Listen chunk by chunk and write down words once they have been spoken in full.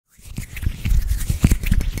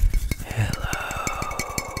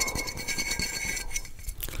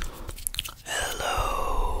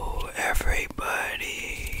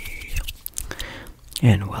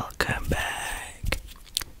and welcome back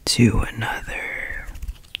to another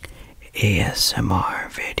ASMR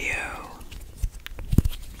video.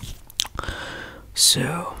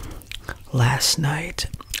 So, last night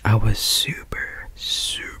I was super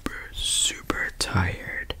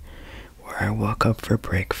tired, where I woke up for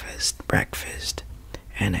breakfast,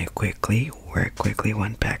 and I quickly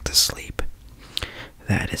went back to sleep.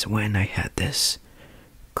 That is when I had this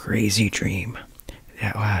crazy dream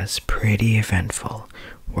that was pretty eventful,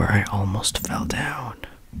 where I almost fell down.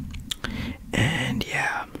 And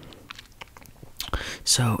yeah,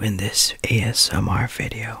 so in this ASMR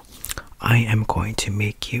video, I am going to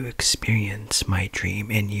make you experience my dream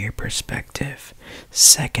in your perspective,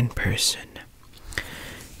 second person,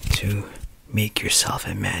 to make yourself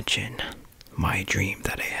imagine my dream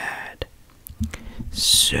that I had.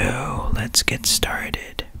 So let's get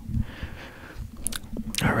started.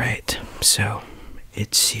 Alright, so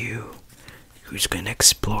it's you who's gonna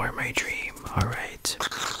explore my dream. Alright.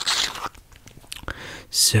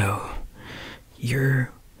 So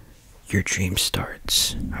your dream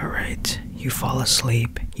starts. Alright. You fall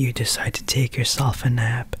asleep, you decide to take yourself a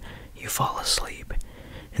nap, you fall asleep.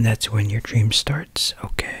 And that's when your dream starts.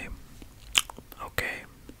 Okay.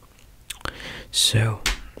 So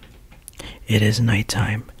it is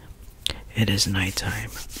nighttime.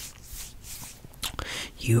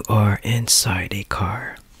 You are inside a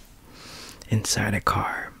car,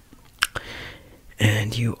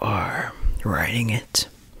 and you are riding it.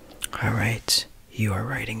 Alright, you are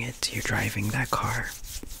riding it, you're driving that car,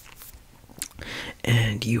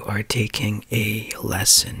 and you are taking a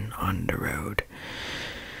lesson on the road,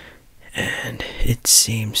 and it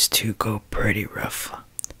seems to go pretty rough.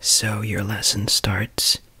 So your lesson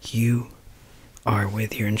starts, you are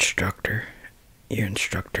with your instructor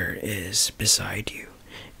is beside you,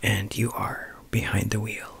 and you are behind the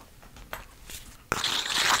wheel.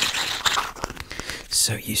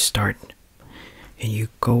 So you start and you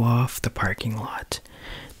go off the parking lot,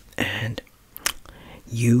 and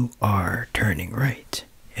you are turning right,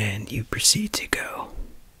 and you proceed to go.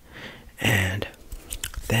 And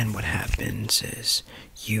then what happens is,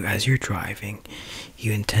 as you're driving,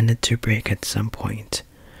 you intended to brake at some point,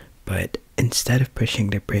 but instead of pushing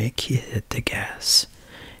the brake, you hit the gas.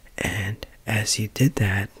 And as you did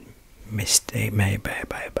that,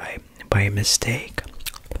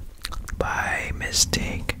 by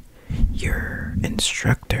mistake, your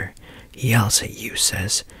instructor yells at you,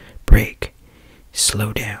 says, "Brake,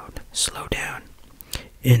 slow down,"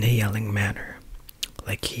 in a yelling manner.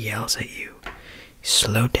 Like he yells at you,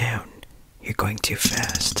 "Slow down, you're going too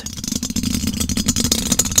fast.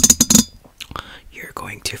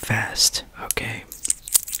 Okay?"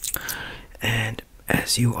 And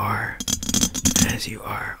as you are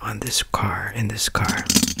in this car,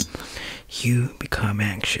 you become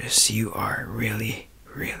anxious. You are really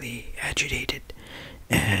agitated,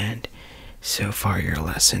 and so far your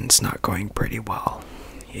lesson's not going pretty well.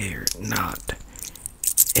 It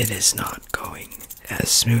is not going as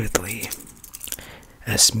smooth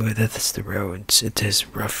as the roads. It is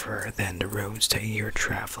rougher than the roads that you're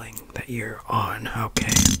traveling, that you're on.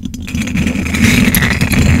 Okay.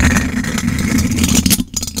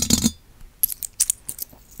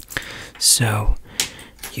 So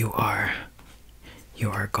you are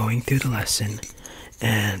going through the lesson,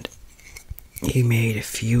 and you made a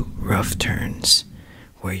few rough turns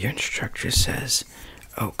where your instructor says,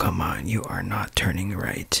 "Oh, come on, you are not turning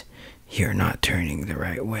right. You're not turning the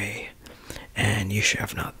right way, and you should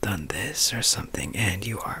have not done this," or something. And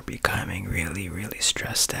you are becoming really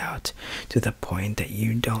stressed out, to the point that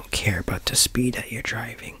you don't care about the speed that you're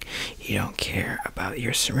driving. You don't care about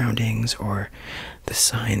your surroundings or the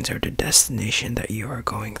signs or the destination that you are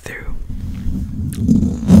going through.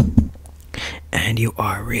 And you're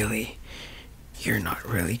not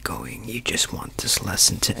really going. You just want this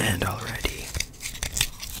lesson to end already.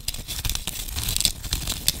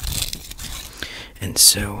 And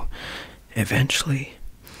so eventually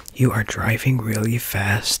you are driving really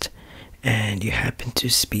fast, and you happen to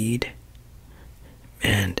speed,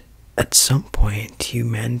 and at some point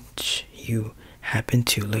you happen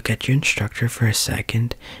to look at your instructor for a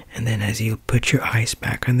second, and then as you put your eyes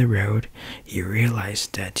back on the road, you realize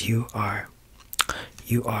that you're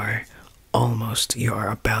almost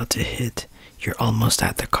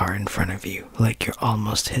at the car in front of you, like you're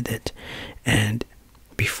almost hit it, and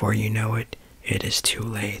before you know it, it is too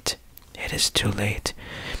late. It is too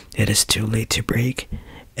late to brake,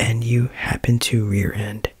 and you happen to rear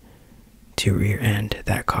end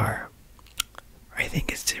that car. I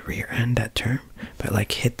think it's to rear end, that term, but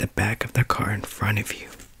like hit the back of the car in front of you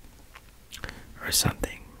or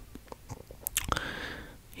something.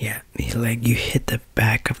 Yeah, like you hit the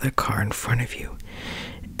back of the car in front of you,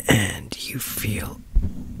 and you feel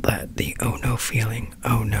that the oh no feeling.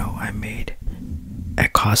 Oh no, I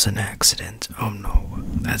caused an accident. Oh no,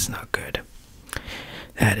 that's not good.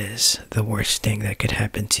 That is the worst thing that could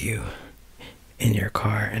happen to you in your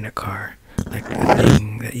car, in a car. Like the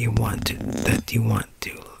thing that you want to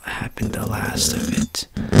happen, the last of it.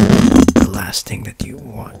 The last thing that you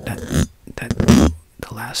want, the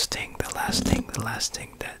last thing that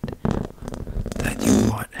you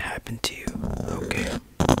want happen to you. Okay.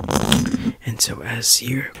 And so as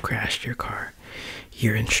you crashed your car,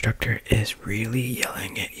 your instructor is really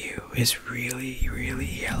yelling at you. Is really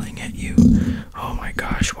yelling at you. Oh my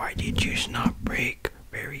gosh, why did you not brake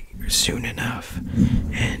very soon enough?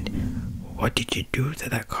 And what did you do to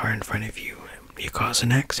that car in front of you? You caused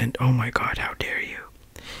an accident. Oh my god, how dare you?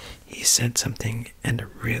 He said something in a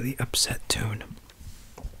really upset tone.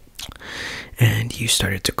 And you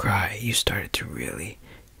started to cry. You started to really,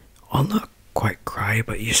 well, not quite cry,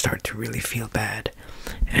 but you start to really feel bad.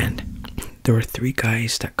 And there were 3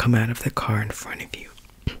 guys that come out of the car in front of you.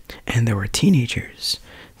 And there were teenagers.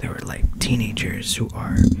 They were like teenagers who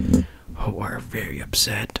are very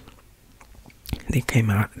upset. They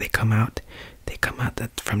come out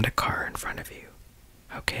from the car in front of you.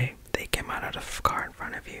 Okay? They came out of the car in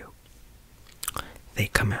front of you. They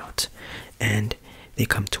come out and they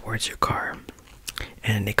come towards your car,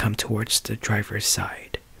 and they come towards the driver's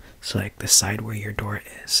side. So like the side where your door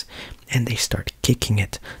is, and they start kicking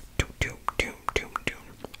it. Doom, doom, doom, doom, doom.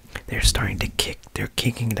 They're starting to kick. They're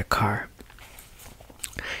kicking the car.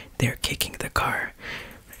 They're kicking the car,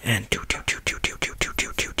 and doo doo doo doo doo doo doo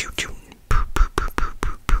doo doo doo doo. Poo, poo, poo, poo,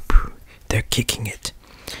 poo, poo, poo. They're kicking it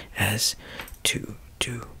as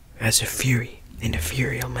a fury. In a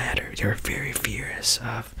furial manner. They're very furious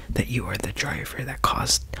of that you are the driver that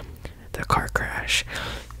caused the car crash,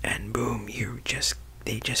 and boom,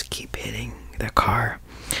 they just keep hitting the car,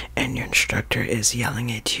 and your instructor is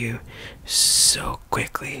yelling at you so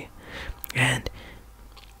quickly, and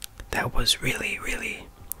that was really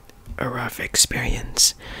a rough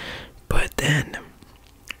experience. But then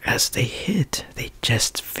as they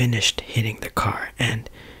just finished hitting the car, and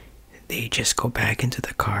they just go back into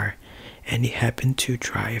the car, and you happen to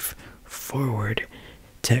drive forward.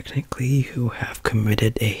 Technically, you have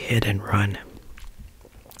committed a hit and run.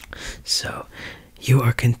 So you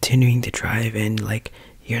are continuing to drive, and like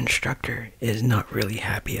your instructor is not really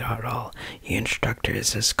happy at all. Your instructor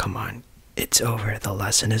says, come on, it's over, the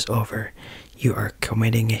lesson is over. You are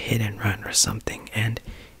committing a hit and run or something, and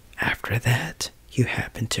after that you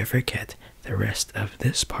happen to forget the rest of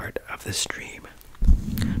this part of the stream.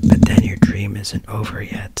 But then your dream isn't over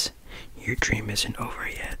yet. Your dream isn't over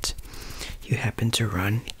yet. You happen to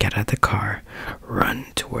get out of the car, run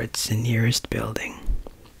towards the nearest building.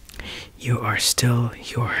 You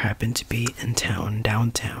happen to be in town,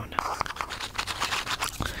 downtown.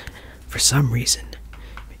 For some reason,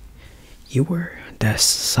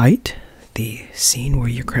 the scene where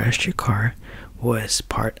you crashed your car was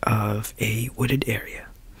part of a wooded area.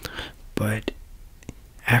 But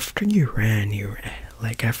after you ran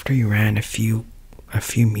a few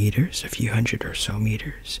meters, a few hundred or so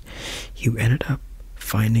meters, you ended up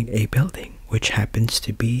finding a building, which happens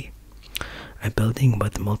to be a building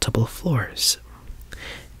with multiple floors.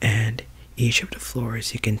 And each of the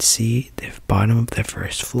floors, you can see the bottom of the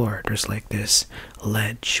first floor. There's like this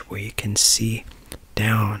ledge where you can see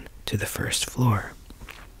down to the first floor.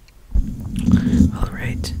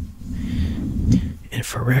 Alright. And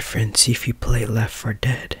for reference, if you play Left 4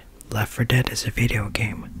 Dead is a video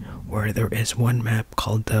game where there is one map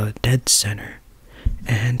called the Dead Center,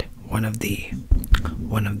 and one of the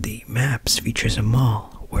maps features a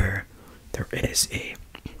mall where there is a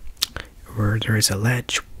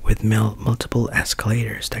ledge with multiple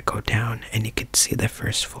escalators that go down, and you can see the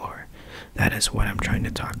first floor. That is what I'm trying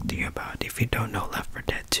to talk to you about. If you don't know Left 4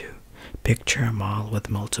 Dead 2, picture a mall with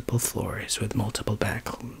multiple floors with multiple back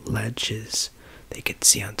ledges that you can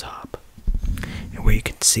see on top, and where you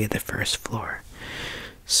can see the first floor.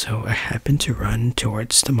 So I happened to run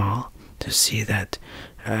towards the mall to see that,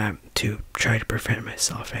 to try to prevent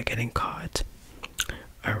myself from getting caught.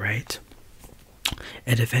 Alright.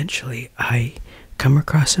 And eventually I come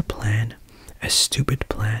across a stupid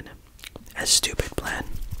plan,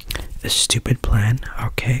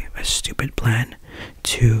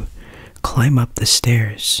 to climb up the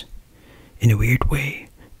stairs in a weird way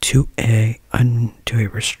to a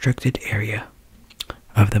restricted area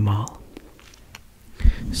of the mall.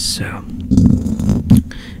 So,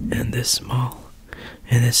 in this mall,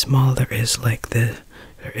 there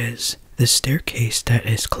is the staircase that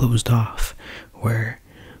is closed off, where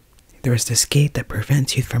there is this gate that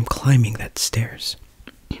prevents you from climbing that stairs.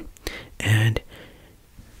 And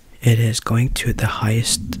it is going to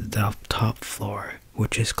the top floor,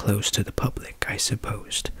 which is close to the public, I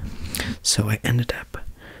supposed. So you ended up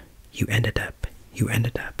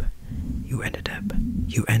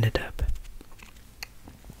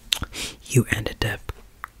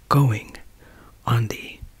going on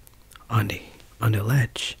the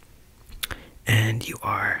ledge, and you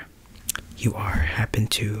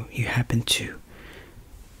happen to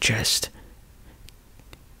just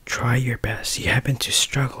try your best. You happen to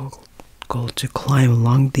struggle to climb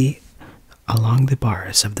along the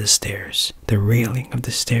bars of the stairs, the railing of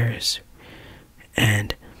the stairs,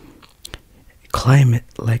 and climb it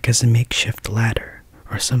like as a makeshift ladder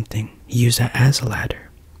or something. Use that as a ladder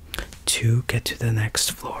to get to the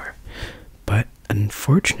next floor. But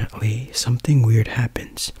unfortunately, something weird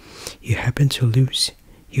happens. You happen to lose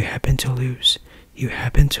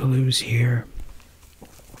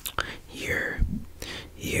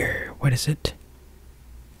what is it?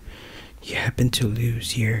 You happen to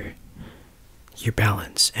lose your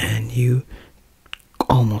balance, and you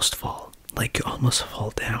almost fall. Like you almost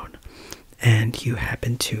fall down, and you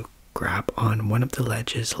happen to grab on one of the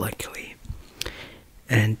ledges luckily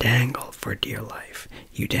and dangle for dear life.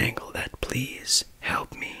 You dangle that, please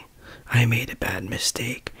help me. I made a bad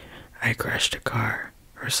mistake. I crashed a car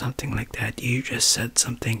or something like that. You just said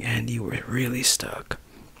something and you were really stuck.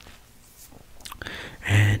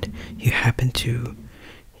 And you happen to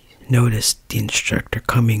notice the instructor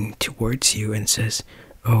coming towards you and says,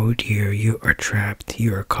 "Oh dear, you are trapped,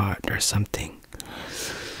 you are caught," or something.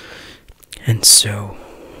 And so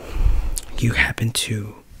you happen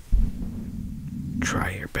to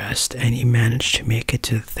try your best, and you manage to make it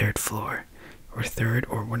to the third floor,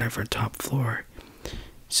 or whatever top floor.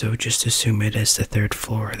 So just assume it is the third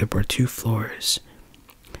floor. There were 2 floors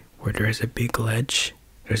where there's a big ledge.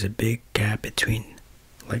 There's a big gap between,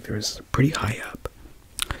 like there's pretty high up,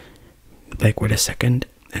 like with a second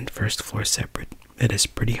and first floor separate. It is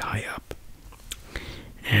pretty high up,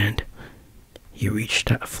 and you reach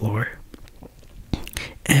that floor,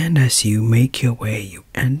 and as you make your way, you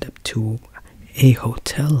end up to a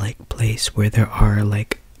hotel-like place where there are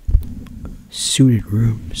like suited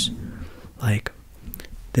rooms. Like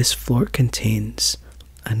this floor contains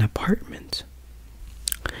an apartment,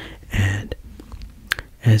 and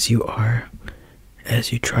as you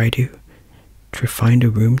try to find a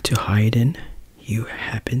room to hide in, you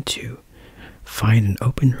happen to find an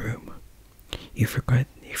open room. You forget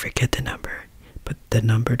the number, but the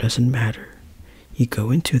number doesn't matter. You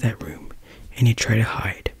go into that room and you try to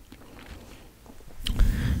hide.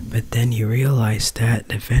 But then you realize that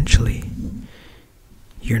eventually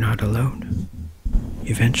you're not alone.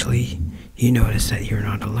 Eventually you notice that you're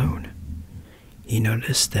not alone. You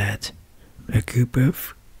notice that a group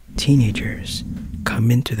of teenagers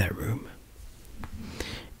come into that room,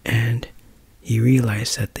 and you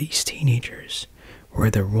realize that these teenagers were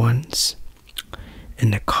the ones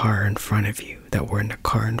in the car in front of you,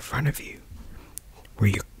 were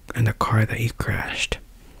you in the car that you crashed.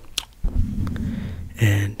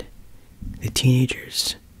 And the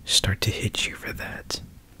teenagers start to hit you for that.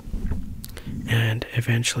 And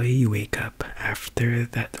eventually you wake up after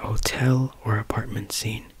that hotel or apartment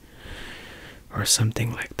scene or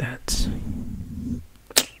something like that.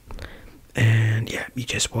 And yeah, you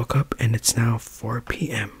just woke up, and it's now 4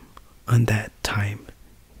 p.m. on that time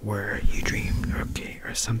where you dreamed, okay,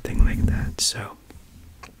 or something like that. So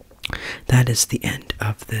that is the end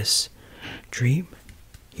of this dream.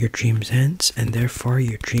 Your dreams ends, and therefore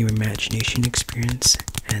your dream imagination experience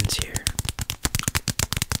ends here.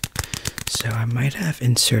 So I might have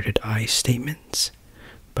inserted I statements,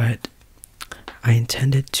 but I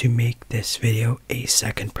intended to make this video a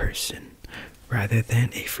second person rather than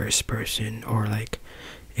a first person, or like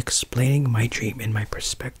explaining my dream in my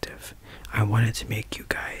perspective. I wanted to make you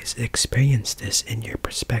guys experience this in your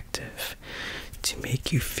perspective, to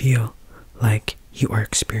make you feel like you are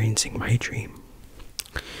experiencing my dream.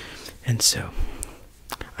 And so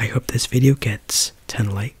I hope this video gets 10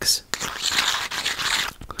 likes.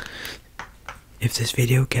 If this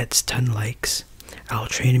video gets 10 likes, I'll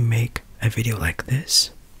try to make a video like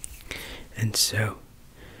this. And so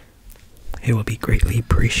it will be greatly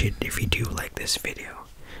appreciated if you do like this video.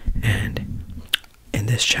 And in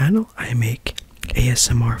this channel, I make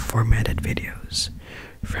ASMR formatted videos,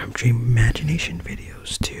 from dream imagination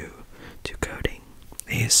videos to coding,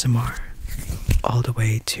 ASMR, all the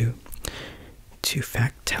way to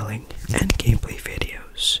fact telling and gameplay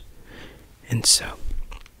videos. And so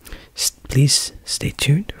please stay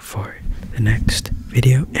tuned for the next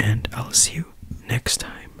video, and I'll see you next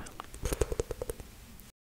time.